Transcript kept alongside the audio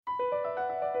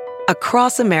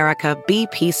Across America,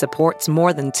 BP supports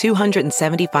more than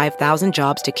 275,000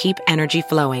 jobs to keep energy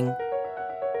flowing.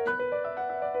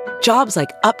 Jobs like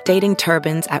updating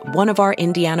turbines at one of our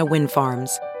Indiana wind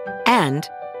farms and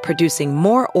producing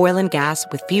more oil and gas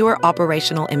with fewer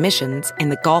operational emissions in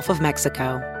the Gulf of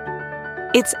Mexico.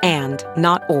 It's and,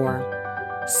 not or.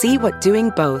 See what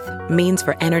doing both means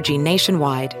for energy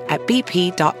nationwide at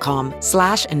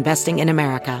bp.com/investing in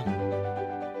America.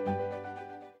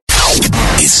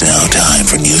 It's now time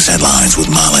for news headlines with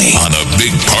Molly on the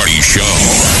Big Party Show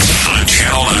on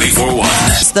Channel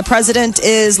 94.1. The president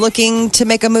is looking to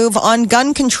make a move on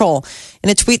gun control. In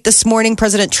a tweet this morning,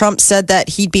 President Trump said that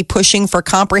he'd be pushing for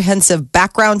comprehensive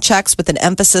background checks with an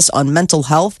emphasis on mental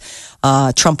health.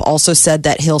 Trump also said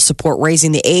that he'll support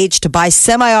raising the age to buy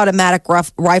semi-automatic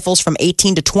rifles from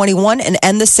 18 to 21 and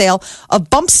end the sale of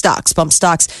bump stocks. Bump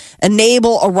stocks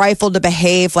enable a rifle to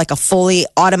behave like a fully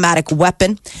automatic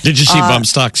weapon. Did you see bump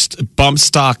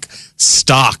stock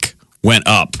went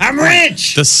up? I'm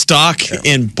rich. The stock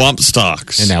in bump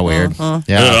stocks. Isn't that weird?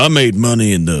 Yeah, I made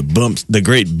money in the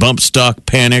great bump stock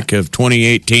panic of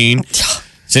 2018.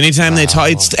 So anytime they talk,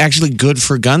 it's actually good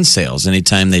for gun sales.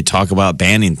 Anytime they talk about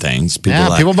banning things,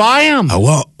 people buy them. I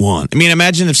want one. I mean,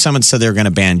 imagine if someone said they were going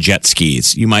to ban jet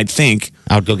skis. You might think,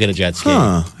 I would go get a jet ski.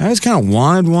 I always kind of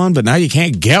wanted one, but now you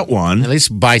can't get one. At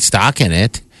least buy stock in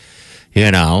it.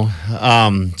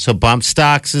 So bump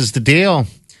stocks is the deal.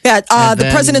 Yeah, the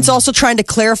president's also trying to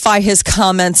clarify his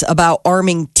comments about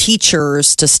arming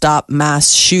teachers to stop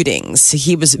mass shootings.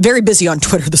 He was very busy on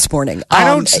Twitter this morning. I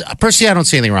don't see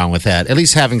anything wrong with that. At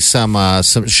least having some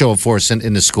show of force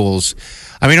in the schools.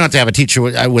 I mean, you don't have to have a teacher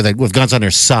with guns on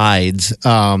their sides,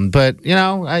 but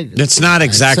it's not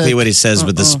exactly what he says.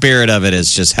 But the spirit of it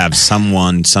is just have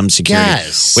some security.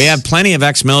 Yes. We have plenty of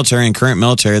ex-military and current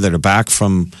military that are back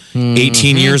from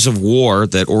 18 years of war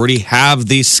that already have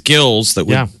these skills that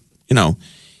would,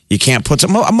 you can't put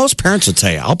some. Most parents would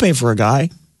say, "I'll pay for a guy."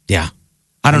 Yeah.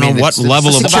 I don't know what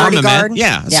level of armament.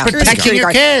 Yeah, protecting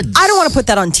your kids. I don't want to put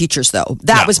that on teachers, though.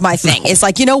 That was my thing. It's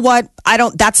like, you know what?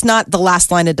 That's not the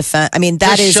last line of defense. I mean,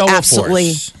 that is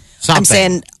absolutely. I'm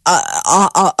saying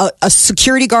a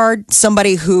security guard,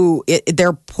 somebody who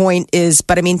their point is,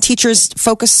 but I mean, teachers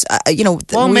focus.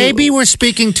 Well, maybe we're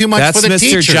speaking too much for the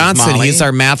teachers. That's Mr. Johnson. Molly. He's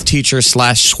our math teacher /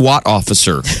 SWAT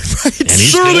officer. Right. And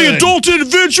he's Sir, the adult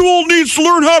individual needs to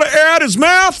learn how to add his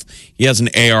math. He has an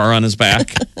AR on his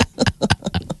back.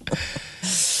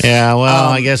 Yeah, well,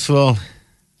 I guess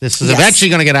this is eventually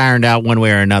going to get ironed out one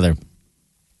way or another.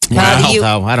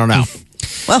 I don't know.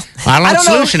 Well, I don't know what the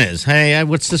solution is. Hey,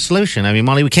 what's the solution? I mean,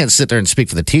 Molly, we can't sit there and speak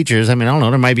for the teachers. I mean, I don't know.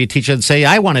 There might be a teacher that say,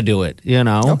 I want to do it,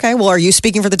 Okay, well, are you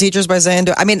speaking for the teachers by saying,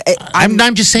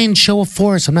 I'm just saying show of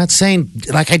force. I'm not saying,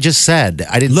 like I just said,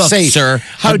 I didn't say, sir,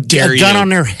 how dare you? A gun on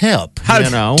their hip.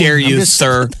 How dare you,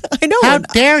 sir? I know. How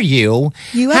dare you?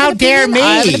 How dare me?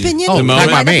 I have an opinion. Oh, the moment,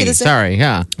 about me. Sorry,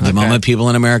 yeah. The moment people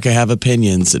in America have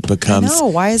opinions, it becomes. No,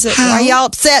 why is it? Why are y'all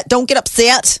upset? Don't get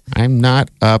upset. I'm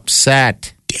not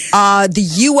upset. The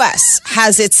U.S.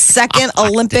 has its second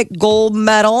Olympic gold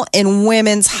medal in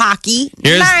women's hockey.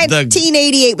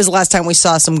 1988 was the last time we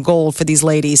saw some gold for these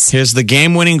ladies. Here's the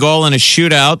game-winning goal in a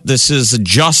shootout. This is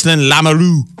Jocelyn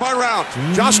Lamoureux. By round,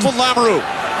 Jocelyn Lamoureux.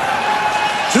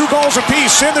 2 goals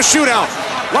apiece in the shootout.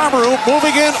 Lamoureux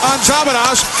moving in on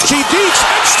Zavadas. She deeks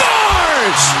and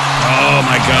scores! Oh,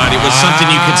 my God. It was something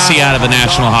you could see out of a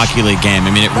National Hockey League game.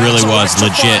 I mean, it really was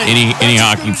legit. Any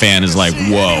hockey fan is like,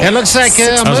 whoa. It looks like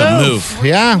that was a move.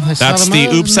 Yeah. That's the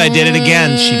oops, I did it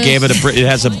again. She gave it it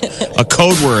has a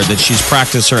code word that she's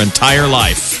practiced her entire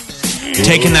life.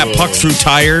 Taking that puck through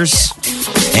tires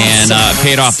and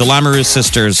paid off. The Lamoureux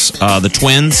sisters, the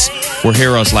twins, were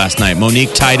heroes last night.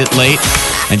 Monique tied it late,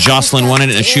 and Jocelyn won it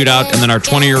in a shootout. And then our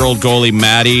 20-year-old goalie,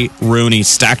 Maddie Rooney,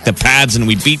 stacked the pads, and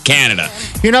we beat Canada.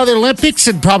 The Olympics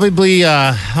had probably,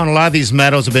 on a lot of these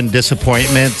medals, have been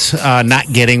disappointments,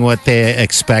 not getting what they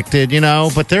expected,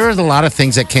 But there was a lot of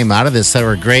things that came out of this that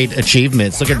were great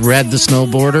achievements. Look at Red, the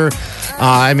snowboarder.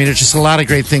 There's just a lot of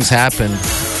great things happened.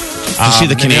 Did you see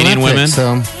the Canadian women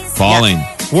falling?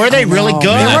 Yeah. Were they really good?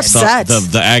 They were upset.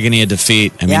 The agony of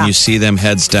defeat. I mean, you see them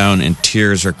heads down and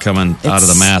tears are coming out of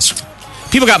the mask.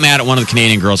 People got mad at one of the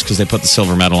Canadian girls because they put the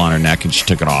silver medal on her neck and she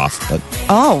took it off. But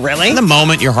oh, really? in the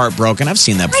moment, you're heartbroken. I've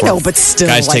seen that before. I know, but still.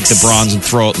 Guys take the bronze and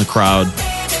throw it in the crowd.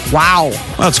 Wow.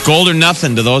 Well, it's gold or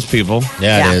nothing to those people.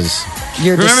 Yeah. It is.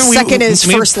 Second is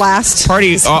first last.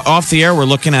 Party off the air, we're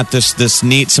looking at this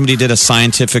neat, somebody did a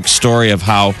scientific story of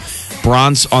how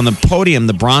bronze on the podium,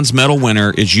 the bronze medal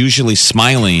winner is usually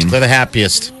smiling. They're the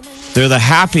happiest. They're the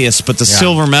happiest, but the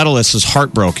silver medalist is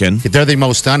heartbroken. They're the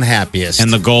most unhappiest.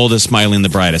 And the gold is smiling the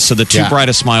brightest. So the two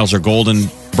brightest smiles are gold and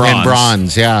bronze. And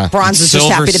bronze, yeah. Bronze is just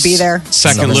happy to be there.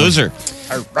 Second loser.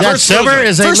 Yeah, silver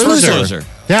is a First loser.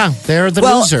 Yeah, they're the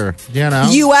loser. You know,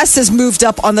 U.S. has moved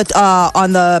up on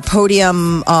the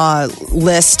podium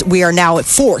list. We are now at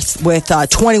 4th with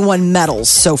 21 medals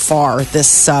so far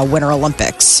this Winter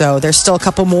Olympics. So there's still a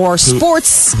couple more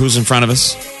sports. Who's in front of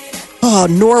us? Oh,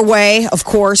 Norway, of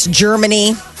course,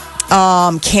 Germany,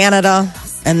 Canada,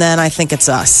 and then I think it's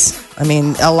us. I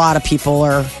mean, a lot of people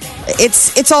are.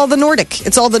 It's all the Nordic.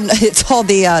 It's all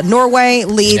the Norway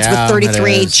leads with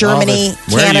 33, Germany,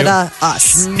 Canada,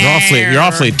 us. You're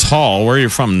awfully tall. Where are you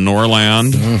from?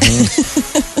 Norland?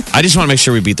 Mm-hmm. I just want to make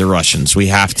sure we beat the Russians. We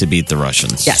have to beat the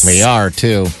Russians. Yes. We are,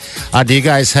 too. Do you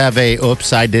guys have a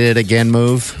oops, I did it again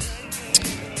move?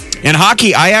 In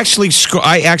hockey, I actually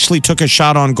took a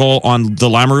shot on goal on the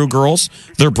Lamoureux girls,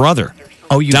 their brother.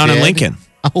 Oh, you down did? in Lincoln.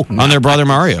 Oh, on their brother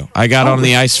Mario. I got on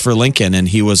the ice for Lincoln, and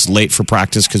he was late for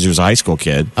practice because he was a high school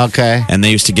kid. Okay. And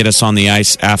they used to get us on the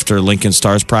ice after Lincoln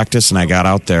Stars practice, and I got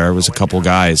out there. It was a couple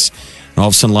guys. And all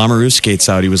of a sudden, Lamoureux skates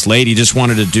out. He was late. He just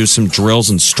wanted to do some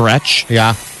drills and stretch.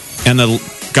 Yeah. And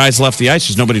the guys left the ice.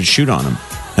 There's nobody to shoot on him.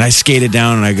 And I skated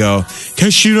down, and I go, can I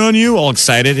shoot on you? All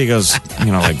excited. He goes,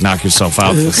 like, knock yourself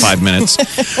out for 5 minutes.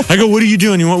 I go, what are you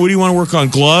doing? What do you want to work on?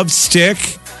 Gloves?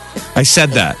 Stick? I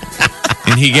said that.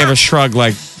 And he gave a shrug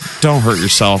like, don't hurt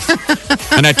yourself.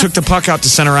 And I took the puck out to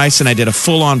center ice, and I did a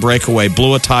full-on breakaway,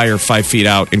 blew a tire 5 feet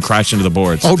out, and crashed into the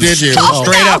boards. Oh, did you?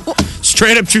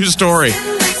 Straight up true story.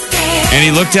 And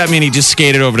he looked at me, and he just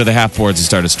skated over to the half boards and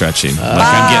started stretching. Like,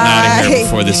 I'm getting out of here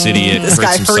before this idiot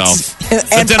hurts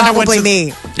himself. And then probably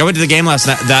me. I went to the game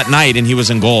that night, and he was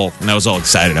in goal, and I was all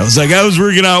excited. I was like, I was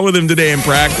working out with him today in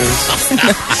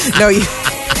practice. No, you...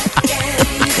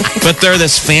 But they're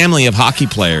this family of hockey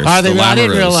players. I didn't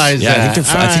realize that.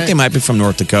 I think they might be from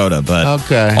North Dakota,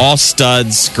 but all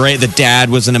studs. Great. The dad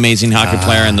was an amazing hockey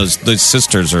player, and those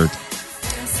sisters are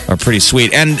pretty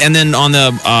sweet. And then on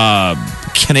the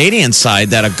Canadian side,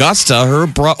 that Augusta, her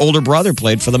older brother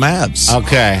played for the Mavs.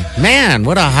 Okay. Man,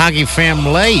 what a hockey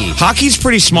family. Hockey's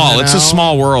pretty small. It's a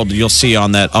small world you'll see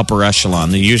on that upper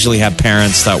echelon. They usually have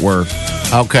parents that were,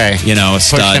 a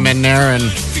stud. Push them in there and...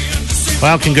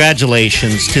 Well,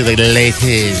 congratulations to the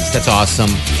ladies. That's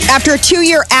awesome. After a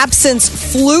 2-year absence,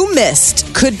 Flu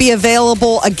Mist could be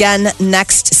available again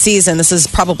next season. This is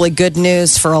probably good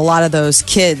news for a lot of those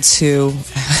kids who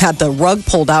had the rug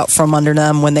pulled out from under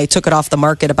them when they took it off the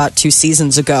market about 2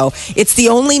 seasons ago. It's the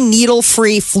only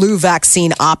needle-free flu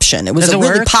vaccine option. It was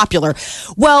really popular.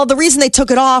 Well, the reason they took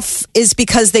it off is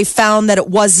because they found that it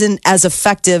wasn't as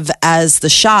effective as the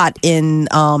shot in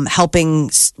helping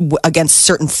against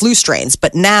certain flu strains.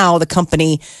 But now the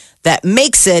company that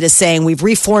makes it is saying we've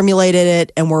reformulated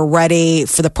it and we're ready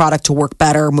for the product to work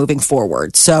better moving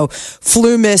forward. So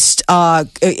Flu Mist,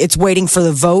 it's waiting for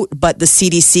the vote, but the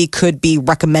CDC could be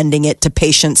recommending it to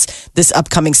patients this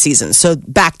upcoming season. So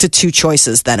back to 2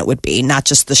 choices then it would be, not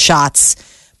just the shots,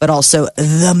 but also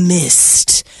the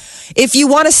mist. If you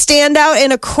want to stand out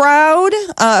in a crowd,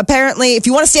 apparently, if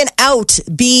you want to stand out,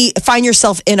 find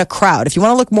yourself in a crowd. If you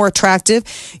want to look more attractive,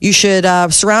 you should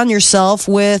surround yourself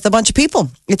with a bunch of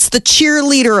people. It's the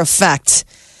cheerleader effect.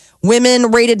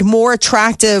 Women rated more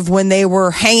attractive when they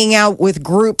were hanging out with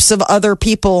groups of other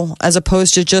people as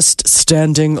opposed to just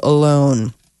standing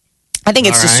alone. I think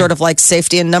it's just sort of like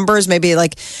safety in numbers. Maybe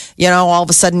like, all of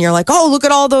a sudden you're like, oh, look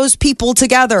at all those people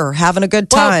together having a good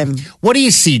time. Well, what do you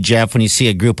see, Jeff, when you see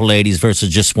a group of ladies versus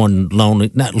just one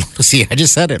lonely, I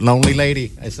just said it, lonely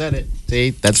lady. I said it. See,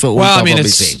 that's what we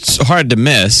see. It's hard to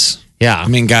miss. Yeah. I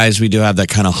mean, guys, we do have that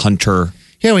kind of hunter.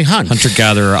 Yeah, we hunt.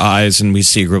 Hunter-gatherer eyes, and we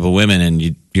see a group of women,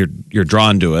 and you're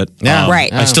drawn to it. Yeah.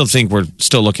 Right. I still think we're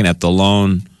still looking at the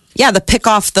lone... Yeah, the pick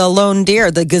off the lone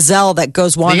deer, the gazelle that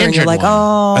goes wandering. You're like,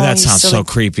 oh, that sounds so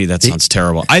creepy. That sounds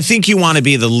terrible. I think you want to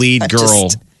be the lead girl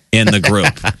in the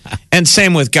group. And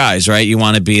same with guys, right? You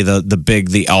want to be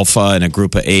the alpha in a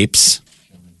group of apes.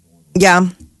 Yeah.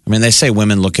 I mean, they say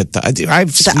women look at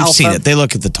we've seen it. They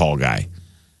look at the tall guy.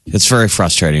 It's very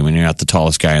frustrating when you're not the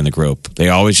tallest guy in the group. They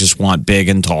always just want big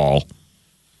and tall.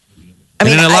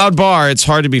 In a loud bar, it's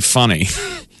hard to be funny.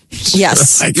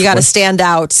 Yes, you got to stand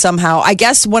out somehow. I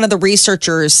guess one of the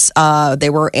researchers, they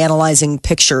were analyzing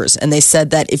pictures, and they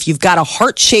said that if you've got a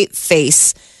heart-shaped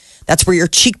face, that's where your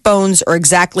cheekbones are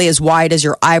exactly as wide as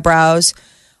your eyebrows.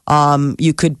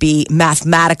 You could be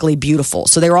mathematically beautiful.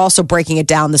 So they were also breaking it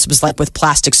down. This was like with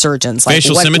plastic surgeons. Like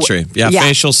facial symmetry. Yeah,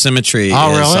 facial symmetry is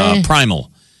really?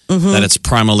 Primal. Mm-hmm. That it's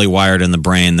primally wired in the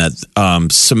brain.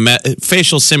 That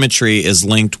facial symmetry is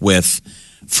linked with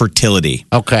fertility.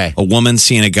 Okay. A woman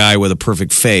seeing a guy with a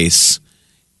perfect face,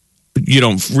 you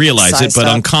don't realize Sized it, but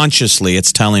up. unconsciously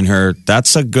it's telling her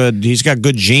he's got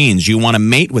good genes. You want to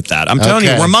mate with that. I'm telling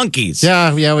you, Okay. we're monkeys.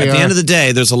 Yeah, we At are. the end of the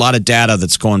day, there's a lot of data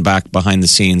that's going back behind the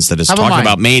scenes that is How about talking mine?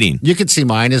 about mating. You can see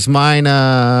mine. Is mine? Do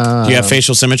you have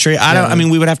facial symmetry? I mean,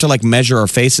 we would have to like measure our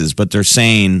faces, but they're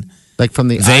saying like from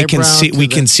the they can eyebrow see. to We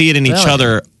the- can see it in each Really?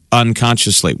 other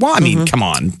unconsciously. Well, I mean, come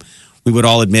on. We would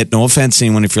all admit, no offense to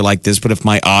anyone if you're like this, but if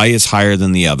my eye is higher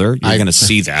than the other, you're going to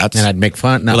see that. And I'd make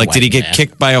fun. You're Not like, did he get that.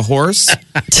 kicked by a horse?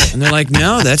 And they're like,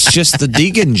 no, that's just the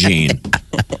Deegan gene.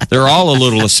 They're all a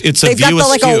little. It's a They've got view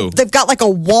askew. they've got like a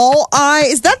wall eye.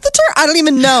 Is that the term? I don't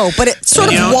even know, but it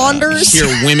sort You of know, wanders. Hear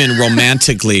women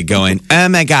romantically going, "Oh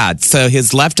my god!" So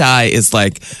his left eye is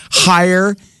like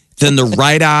higher than the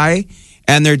right eye,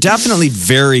 and they're definitely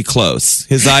very close.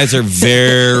 His eyes are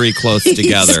very close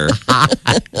together.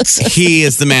 He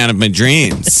is the man of my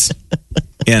dreams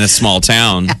in a small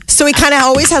town. So he kind of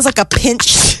always has like a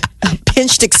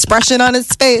pinched expression on his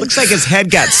face. Looks like his head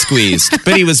got squeezed,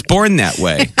 but he was born that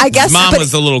way. I guess, his mom but-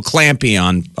 was a little clampy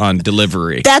on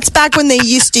delivery. That's back when they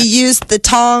used to use the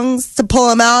tongs to pull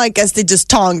him out. I guess they just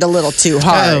tonged a little too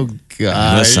hard. Oh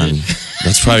God! Listen,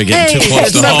 that's probably getting too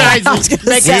close to home. Sometimes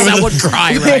make say- someone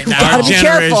cry right now. Gotta be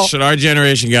careful. Our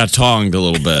generation got tongued a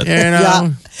little bit. You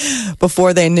know?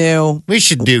 Before they knew. We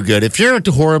should do good. If you're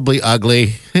horribly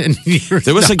ugly, and you're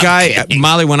There was a guy,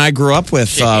 Molly, when I grew up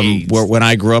with, when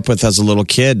I grew up with as a little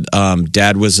kid,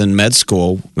 dad was in med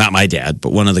school. Not my dad,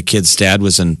 but one of the kids' dad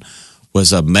was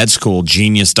a med school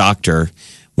genius doctor.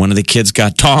 One of the kids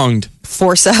got tongued,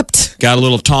 Forcept. got a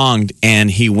little tongued, and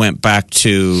he went back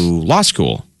to law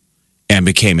school and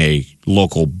became a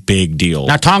local big deal.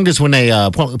 now tongued is when they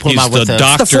pull them He's out with the the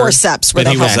doctor, The forceps, where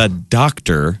but he they'll- was a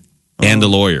doctor and a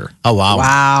lawyer. Oh wow!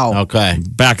 Wow. Okay.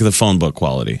 Back of the phone book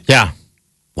quality. Yeah.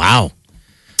 Wow.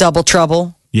 Double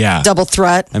trouble. Yeah. Double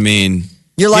threat. I mean,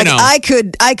 You're like, you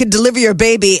know, I could deliver your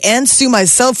baby and sue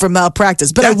myself for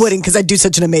malpractice, but I wouldn't because I do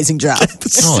such an amazing job.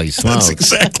 Holy that's smokes!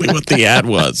 exactly what the ad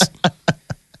was.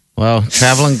 Well,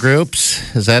 traveling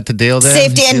groups is that the deal there?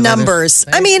 Safety See and whether- numbers.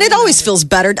 I mean, it always feels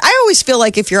better. I always feel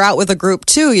like if you're out with a group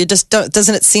too, you just don't,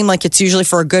 doesn't it seem like it's usually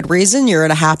for a good reason? You're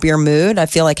in a happier mood. I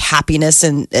feel like happiness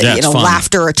and Yeah, it's fun.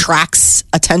 laughter attracts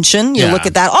attention. You Yeah. look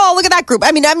at that. Oh, look at that group.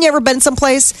 I mean, haven't you ever been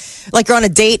someplace like you're on a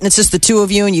date and it's just the two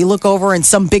of you and you look over and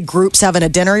some big group's having a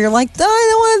dinner? You're like,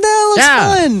 oh,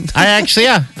 that looks fun. I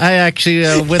actually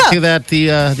went to that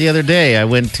the other day. I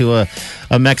went to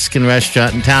a Mexican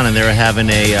restaurant in town, and they were having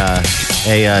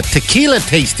a tequila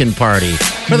tasting party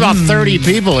with about 30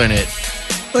 people in it.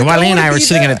 And I Wiley and I wanna were be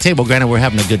sitting there. at a table. Granted, we're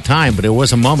having a good time, but there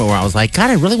was a moment where I was like, God,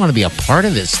 I really want to be a part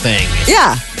of this thing.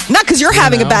 Yeah. Not because you're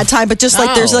having a know? bad time, but just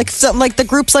like there's No. like something like the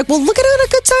group's like, well, look at what a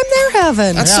good time they're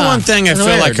having. That's the Yeah. one thing I It's feel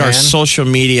weird, like our man. social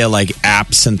media like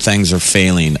apps and things are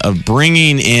failing of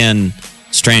bringing in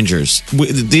strangers.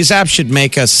 These apps should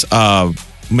make us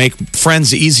make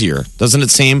friends easier, doesn't it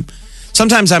seem?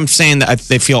 Sometimes I'm saying that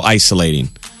they feel isolating.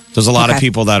 There's a lot of Okay.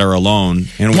 people that are alone,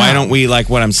 and why Yeah. don't we like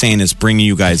what I'm saying is bring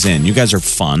you guys in? You guys are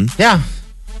fun. Yeah.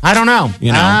 I don't know.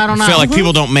 You know, I don't know. I feel like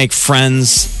people don't make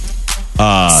friends.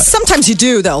 Sometimes you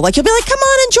do though. Like you'll be like, "Come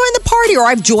on and join the party." Or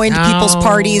I've joined people's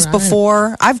parties right.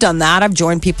 before. I've done that. I've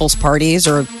joined people's parties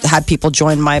or had people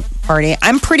join my party.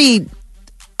 I'm pretty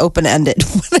open-ended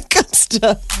when it comes to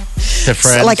To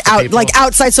friends, like to out people. like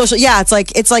outside social. Yeah, it's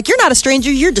like you're not a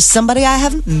stranger. You're just somebody I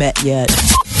haven't met yet.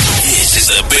 This is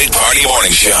the Big Party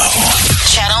Morning Show.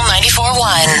 Channel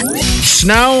 94.1.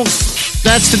 Snow,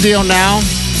 that's the deal now.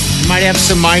 Might have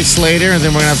some ice later, and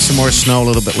then we're going to have some more snow a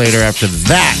little bit later after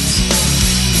that.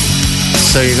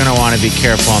 So you're going to want to be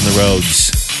careful on the roads.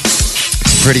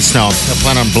 It's pretty snow. I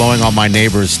plan on blowing all my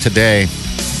neighbors today.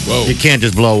 Whoa. You can't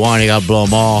just blow one, you got to blow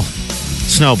them all.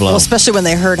 Snow blow Well, especially when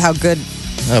they heard how good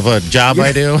of a job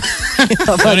I do. of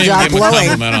I a didn't job give him a blowing.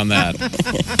 compliment on that.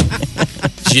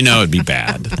 You know it'd be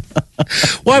bad.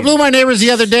 Well, I blew my neighbors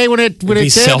the other day when it Be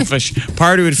did. selfish.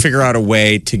 Party would figure out a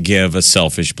way to give a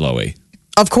selfish blowy.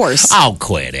 Of course. I'll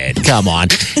quit it. Come on.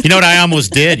 You know what I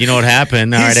almost did? You know what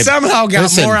happened? All right,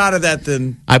 listen, out of that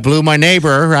than I blew my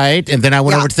neighbor, right? And then I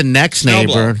went Yeah. over to the next Snowblow.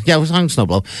 neighbor. Yeah, it was on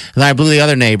snowblow. And then I blew the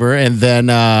other neighbor. And then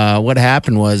what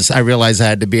happened was I realized I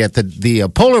had to be at the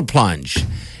polar plunge.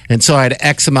 And so I had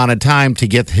X amount of time to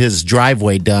get his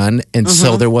driveway done. And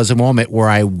so there was a moment where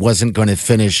I wasn't going to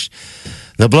finish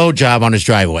the blow job on his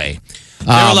driveway. They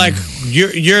were like,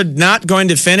 you're not going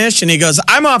to finish? And he goes,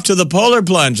 I'm off to the polar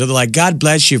plunge. And they're like, God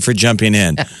bless you for jumping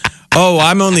in. Oh,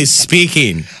 I'm only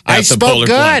speaking at I the spoke polar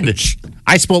good. plunge.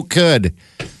 I spoke good.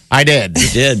 I did. You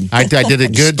did. I did a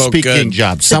good spoke speaking good.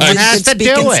 job. Someone has to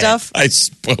do it. Stuff. I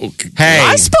spoke. Hey,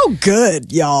 I spoke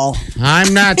good, y'all.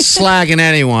 I'm not slagging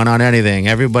anyone on anything.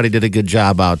 Everybody did a good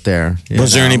job out there.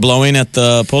 Was there any blowing at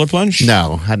the polar plunge?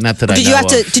 No, not that I Did know you have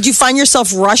of. to? Did you find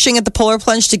yourself rushing at the polar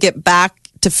plunge to get back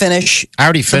to finish? I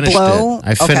already finished blow? it.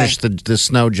 I finished the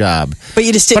snow job. But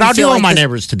you just didn't. But I'll do feel all like my the-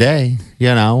 neighbors today.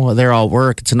 You know, they're all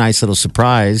work. It's a nice little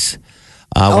surprise.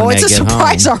 Oh, when it's they a get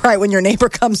surprise, home. all right, when your neighbor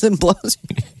comes and blows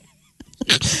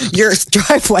your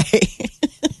driveway.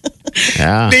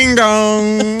 Yeah. Ding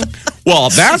dong. Well,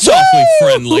 that's awfully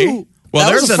friendly. Well,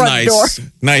 That was there's a a front door.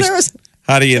 nice. There's-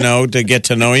 How do you know to get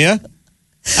to know you?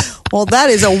 Well, that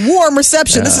is a warm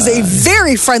reception. This is a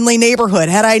very friendly neighborhood.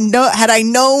 Had I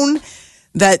known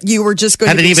that you were just going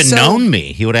Had to it be even so, known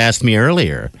me, he would have asked me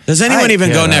earlier. Does anyone Right. even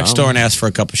go You know. next door and ask for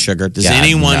a cup of sugar? Does God,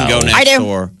 anyone no. go I next do.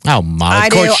 door? Oh, my. I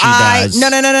Of course do. she does.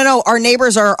 No. Our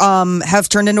neighbors are have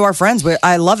turned into our friends.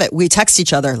 I love it. We text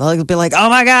each other. They'll be like, "Oh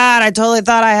my god, I totally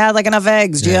thought I had like enough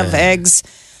eggs. Do you have eggs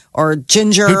or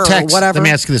ginger Who or texts? whatever?" Let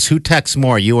me ask you this. Who texts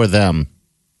more, you or them?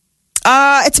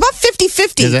 It's about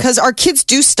 50-50 Is it? because our kids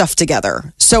do stuff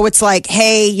together. So it's like,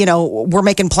 hey, we're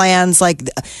making plans. Like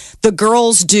the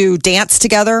girls do dance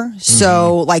together.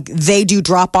 So like they do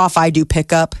drop off, I do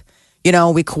pickup.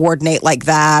 We coordinate like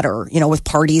that or, with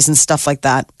parties and stuff like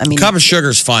that. I mean, Cup of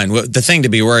sugar's fine. The thing to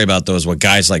be worried about, though, is what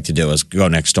guys like to do is go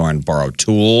next door and borrow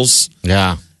tools.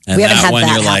 Yeah. And we haven't that had one,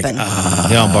 that you're happen. like,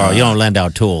 You don't borrow. You don't lend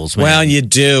out tools. Man. well, you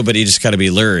do, but you just got to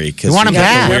be leery. You want 'em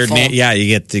back. You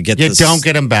get to get. You this- don't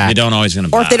get 'em back. You don't always get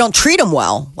them back. or if they don't treat them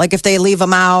well, like if they leave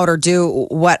them out or do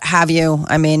what have you.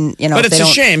 I mean, But if it's they a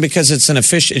don't- shame because it's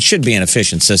it should be an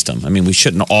efficient system. I mean, we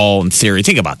shouldn't all, in theory,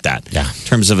 think about that. Yeah. In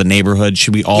terms of a neighborhood,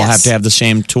 should we all Yes. have to have the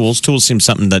same tools? Tools seem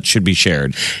something that should be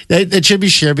shared. It should be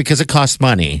shared because it costs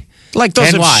money. Like those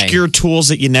And why? obscure tools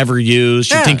that you never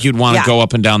use. You think you'd want to Yeah. go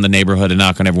up and down the neighborhood and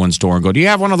knock on everyone's door and go, do you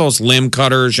have one of those limb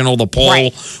cutters, the pole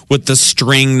Right. with the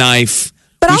string knife?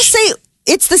 But I'll say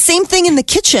it's the same thing in the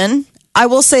kitchen. I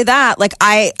will say that. Like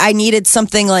I needed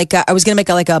something like I was going to make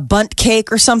like a bundt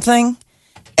cake or something.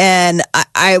 And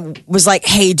I was like,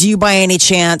 hey, do you by any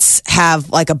chance have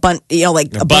like a bundt, like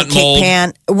a bundt bundt mold. cake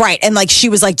pan? Right. And like she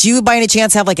was like, do you by any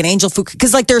chance have like an angel food?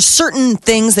 Because like there's certain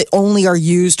things that only are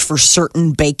used for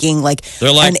certain baking. Like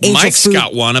They're like, an angel Mike's food.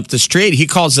 got one up the street. He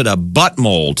calls it a butt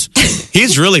mold.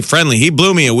 He's really friendly. He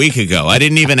blew me a week ago. I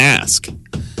didn't even ask.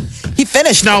 He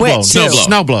finished Snowblow. quick,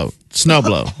 too.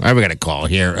 Snowblow. All right, we got a call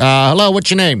here. Hello,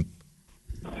 what's your name?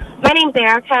 My name's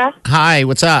Erica. Hi,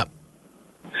 what's up?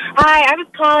 Hi, I was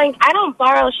calling. I don't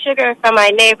borrow sugar from my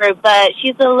neighbor, but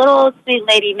she's a little sweet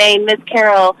lady named Miss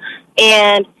Carol,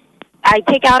 and I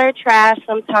take out her trash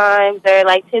sometimes. Or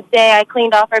like today, I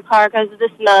cleaned off her car because of the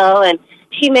snow, and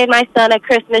she made my son a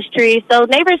Christmas tree. So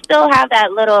neighbors still have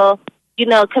that little,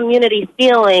 community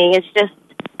feeling. It's just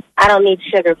I don't need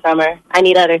sugar from her. I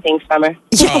need other things from her.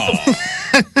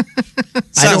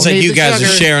 Sounds like need you the guys are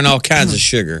sugar. sharing all kinds of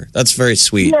sugar. That's very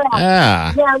sweet.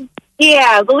 Yeah.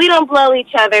 Yeah, but we don't blow each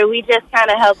other. We just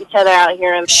kind of help each other out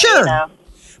here and there, Sure.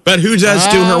 But who does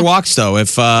do her walks, though?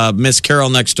 If Miss Carol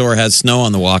next door has snow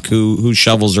on the walk, who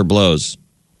shovels or blows?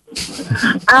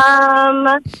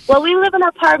 Well, we live in an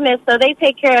apartment, so they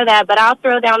take care of that. But I'll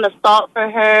throw down the salt for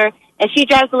her, and she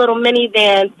drives a little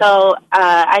minivan, so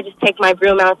I just take my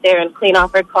broom out there and clean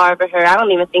off her car for her. I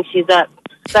don't even think she's up.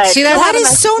 But See, That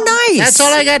is so nice. That's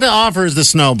all I got to offer is the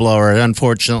snowblower,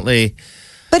 unfortunately.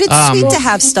 But it's sweet to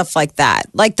have stuff like that.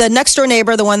 Like the next door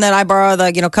neighbor, the one that I borrow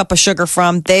the cup of sugar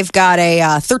from, they've got a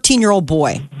 13-year-old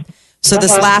boy. So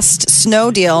this last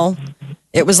snow deal,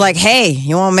 it was like, hey,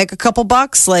 you want to make a couple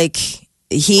bucks? Like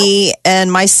he and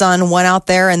my son went out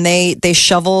there and they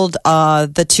shoveled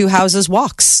the two houses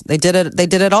walks. They did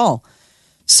it all.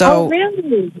 So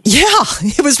really? yeah,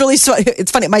 it was really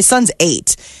it's funny. My son's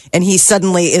 8 and he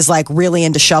suddenly is like really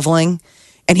into shoveling.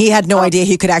 And he had no idea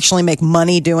he could actually make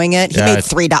money doing it. He Yeah. made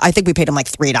 $3. I think we paid him like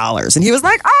 $3. And he was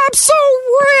like, I'm so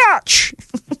rich.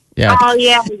 Yeah. Oh,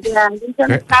 yeah. He's going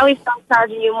to probably start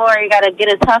charging you more. You got to get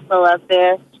his hustle up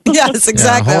there. Yes,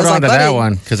 exactly. Yeah, I hold was on like, to that buddy.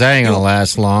 one because that ain't going to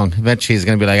last long. Eventually, he's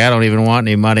going to be like, I don't even want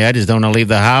any money. I just don't want to leave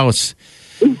the house.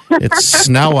 It's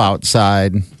snow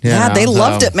outside. Yeah, they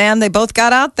loved it, man. They both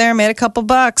got out there, made a couple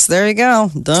bucks. There you go.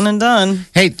 Done and done.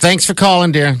 Hey, thanks for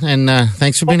calling, dear. And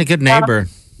thanks for being a good neighbor.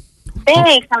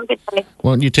 Thanks. Have a good day.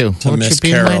 Well, you too. Won't Miss you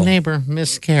be my Carol. neighbor,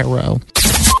 Miss Carol?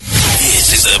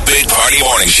 This is the Big Party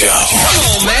Morning Show.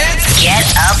 Come on, man. Get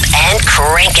up and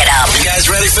crank it up. You guys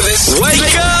ready for this?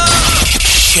 Wake up!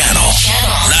 Channel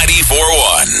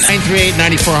 94.1.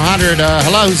 938-9400.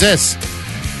 Hello, who's this?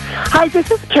 Hi,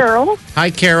 this is Carol. Hi,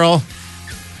 Carol.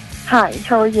 Hi,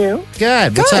 how are you?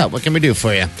 Good. What's up? What can we do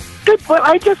for you? Well,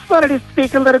 I just wanted to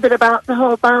speak a little bit about the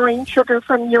whole borrowing sugar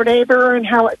from your neighbor and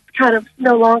how it's kind of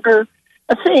no longer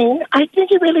a thing. I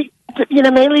think it really,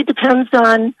 mainly depends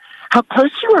on how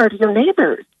close you are to your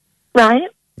neighbors, right?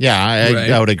 Yeah,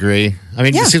 I would agree. I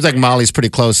mean, it seems like Molly's pretty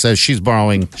close. Says she's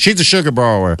borrowing. She's a sugar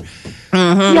borrower.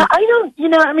 Mm-hmm. Yeah, I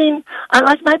don't, I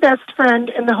like my best friend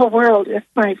in the whole world is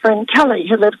my friend Kelly,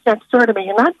 who lives next door to me,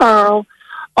 and I borrow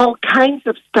all kinds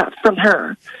of stuff from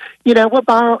her. We'll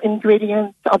borrow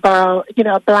ingredients. I'll borrow,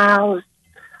 a blouse,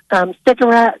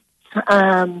 cigarettes,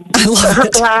 her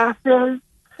glasses,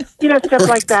 stuff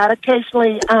like that.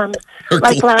 Occasionally,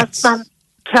 like last month,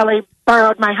 Kelly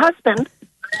borrowed my husband.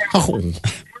 Oh.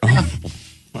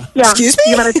 Yeah. Excuse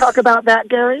me? You want to talk about that,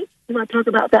 Gary? You want to talk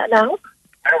about that now?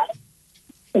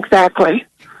 Exactly.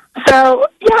 So,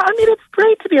 it's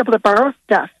great to be able to borrow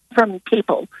stuff from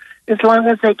people as long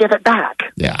as they give it back.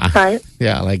 Yeah. Right?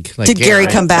 Yeah, like Did Gary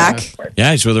come back?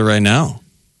 Yeah, he's with her right now.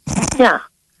 Yeah.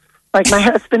 Like my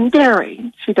husband,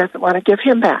 Gary. She doesn't want to give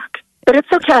him back. But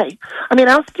it's okay.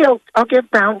 I'll give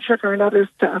brown sugar and other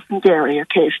stuff and Gary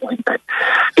occasionally, but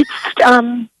it's,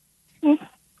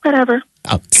 whatever.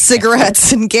 Okay.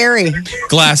 Cigarettes and Gary.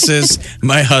 Glasses,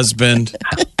 my husband.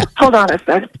 Hold on a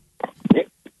second.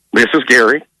 This is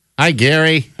Gary. Hi,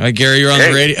 Gary. Hi, Gary. You're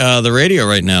on the radio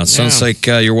right now. It sounds like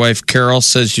your wife Carol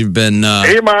says you've been.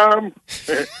 Hey, Mom.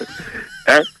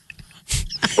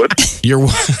 What?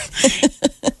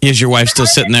 Is your wife still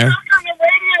sitting there?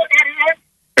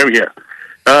 Oh yeah.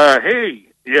 Hey.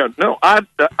 Yeah. No.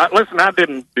 Listen. I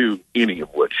didn't do any of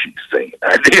what she's saying.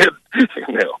 I did.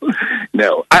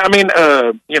 No.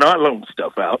 I loan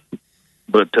stuff out,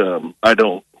 but I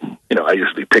don't. I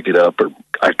usually pick it up or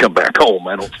I come back home.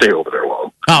 I don't stay over there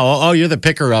long. Oh, you're the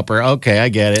picker-upper. Okay, I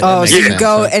get it. Oh, so you sense.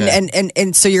 go Okay.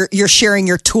 and so you're sharing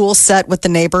your tool set with the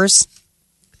neighbors?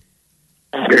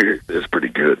 It's pretty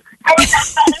good. Is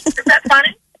that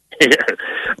funny? Yeah.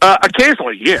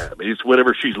 Occasionally, yeah. It's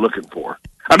whatever she's looking for.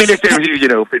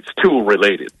 If it's tool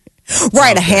related.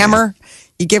 Right, a hammer.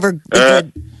 You give her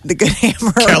the good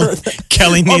hammer.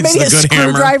 Kelly or needs maybe the a good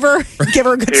hammer. screwdriver. Give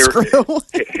her a good screw.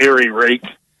 Hairy rake,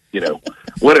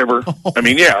 whatever.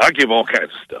 I give all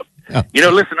kinds of stuff.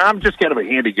 Listen, I'm just kind of a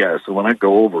handy guy, so when I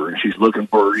go over and she's looking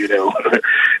for,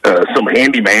 some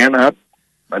handyman, I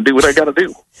do what I got to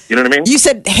do. You know what I mean? You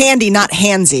said handy, not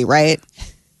handsy, right?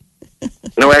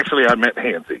 No, actually, I meant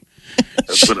handsy.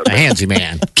 That's what I meant. A handsy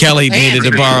man. Kelly needed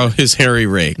to borrow his hairy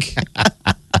rake.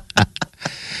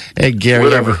 Hey, Gary,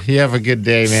 Whatever. you have a good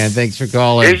day, man. Thanks for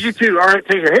calling. Hey, you too. All right,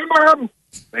 take care. Hey, Mom.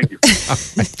 Thank you.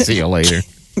 See you later.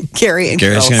 Gary's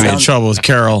Gary's going to be in trouble with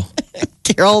Carol.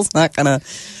 Carol's not going to.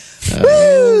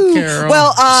 Woo! Carol.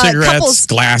 Well, cigarettes,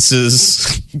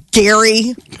 glasses.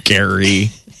 Gary.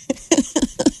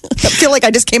 I feel like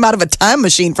I just came out of a time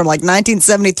machine from like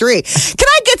 1973. Can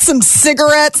I get some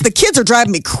cigarettes? The kids are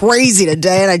driving me crazy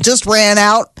today, and I just ran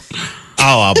out.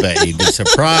 Oh, I'll bet you'd be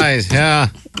surprised. Yeah.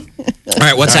 All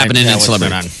right, what's happening in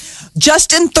celebrity?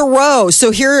 Justin Theroux.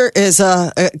 So here is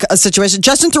a situation.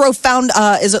 Justin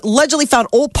Theroux is allegedly found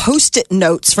old Post-it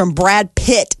notes from Brad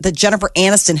Pitt that Jennifer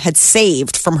Aniston had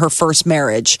saved from her first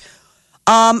marriage.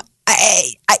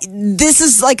 This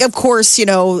is like, of course,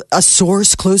 a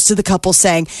source close to the couple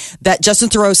saying that Justin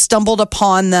Theroux stumbled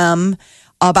upon them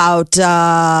about,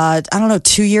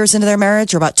 2 years into their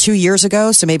marriage or about 2 years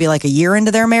ago. So maybe like a year into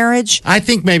their marriage. I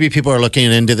think maybe people are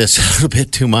looking into this a little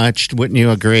bit too much. Wouldn't you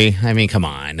agree? I mean, come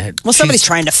on. Well, somebody's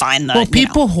trying to find them. Well,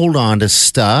 people hold on to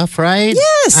stuff, right?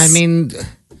 Yes. I mean,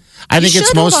 I think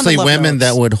it's mostly women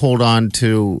that would hold on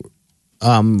to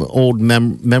old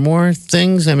memoir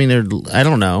things. I mean, I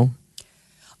don't know.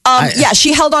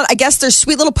 She held on. I guess there's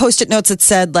sweet little Post-it notes that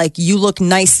said, like, you look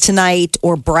nice tonight,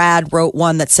 or Brad wrote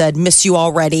one that said, miss you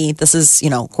already. This is,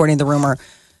 according to the rumor.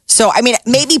 So, I mean,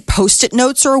 maybe Post-it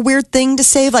notes are a weird thing to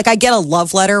save. Like, I get a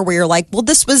love letter where you're like, well,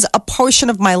 this was a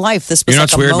portion of my life. This was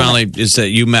what's weird, Molly, is that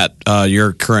you met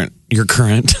your current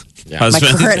husband. My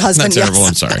current husband, Not terrible,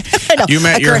 yes. I'm sorry. You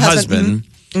met your husband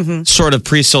sort of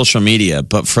pre-social media,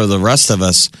 but for the rest of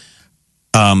us,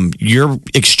 your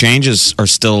exchanges are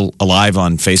still alive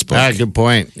on Facebook. Ah, good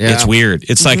point. Yeah. It's weird.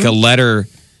 It's like a letter,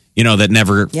 that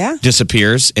never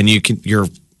disappears, and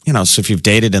so if you've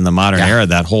dated in the modern era,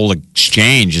 that whole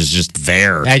exchange is just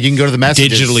there. Yeah, you can go to the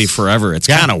messages digitally forever. It's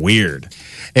kind of weird.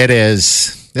 It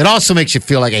is. It also makes you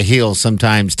feel like a heel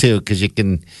sometimes too, because you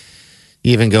can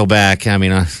even go back. I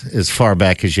mean, as far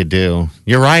back as you do.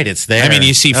 You're right. It's there. I mean,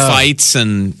 you see fights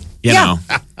and. You know.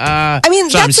 I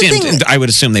mean, so that's the thing. I would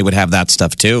assume they would have that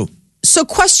stuff too. So,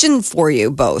 question for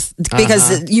you both,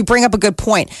 because you bring up a good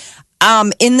point.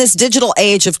 in this digital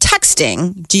age of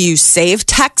texting, do you save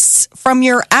texts from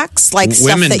your ex? Like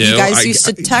stuff Women that do. you guys used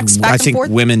to text back I and think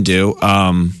forth? women do.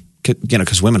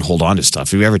 Because women hold on to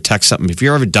stuff. If you ever text something, if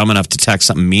you're ever dumb enough to text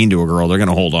something mean to a girl, they're going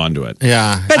to hold on to it.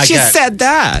 Yeah. But you said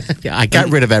that. Yeah, I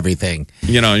got rid of everything.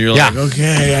 You're like,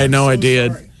 okay, I know I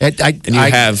did.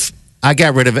 I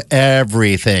got rid of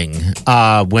everything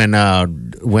when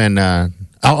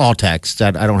I'll text.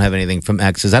 I don't have anything from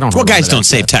exes. I don't. Well, guys don't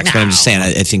save text, but I'm just saying.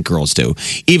 I think girls do,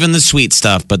 even the sweet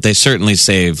stuff, but they certainly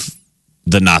save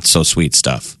the not so sweet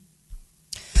stuff.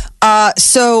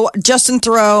 So Justin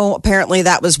Thoreau, apparently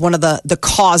that was one of the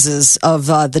causes of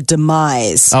the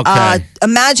demise. Okay.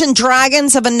 Imagine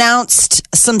Dragons have announced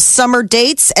some summer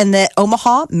dates and that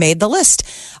Omaha made the list.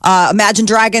 Imagine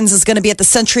Dragons is going to be at the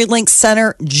CenturyLink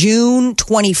Center June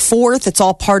 24th. It's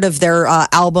all part of their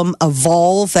album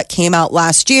Evolve that came out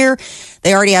last year.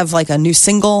 They already have like a new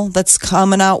single that's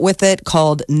coming out with it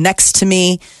called Next to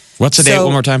Me. What's the date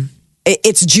one more time?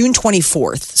 It's June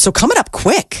 24th. So coming up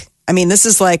quick. I mean, this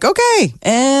is like, okay,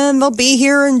 and they'll be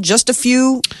here in just a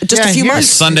few months.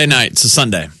 Sunday night. It's a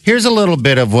Sunday. Here's a little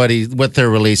bit of what they're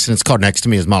releasing. It's called Next to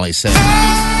Me, as Molly said.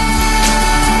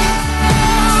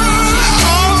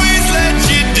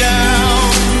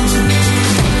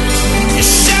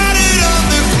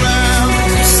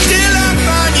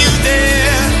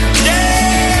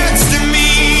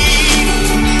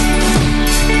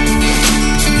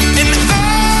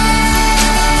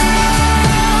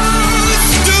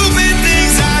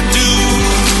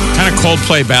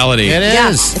 Coldplay ballady. It is. Yeah,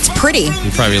 it's pretty.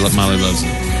 You probably Molly loves it.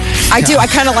 I do. I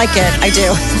kind of like it. I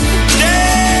do.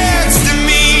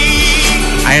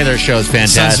 I hear their show is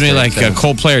fantastic. Sounds to me like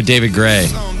Coldplay or David Gray.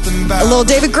 A little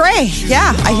David Gray.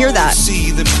 Yeah, I hear that.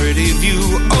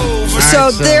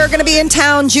 So they're going to be in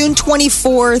town June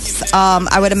 24th.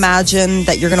 I would imagine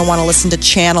that you're going to want to listen to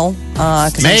Channel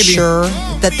because I'm sure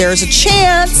that there's a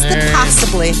chance that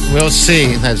possibly. We'll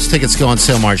see. Those tickets go on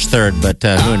sale March 3rd, but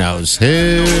who knows?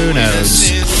 Who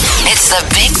knows? It's the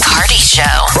Big Party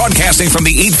Show. Broadcasting from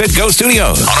the Eat Fit Go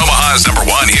studios on Omaha's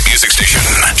 #1 hit music station,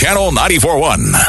 Channel 94.1.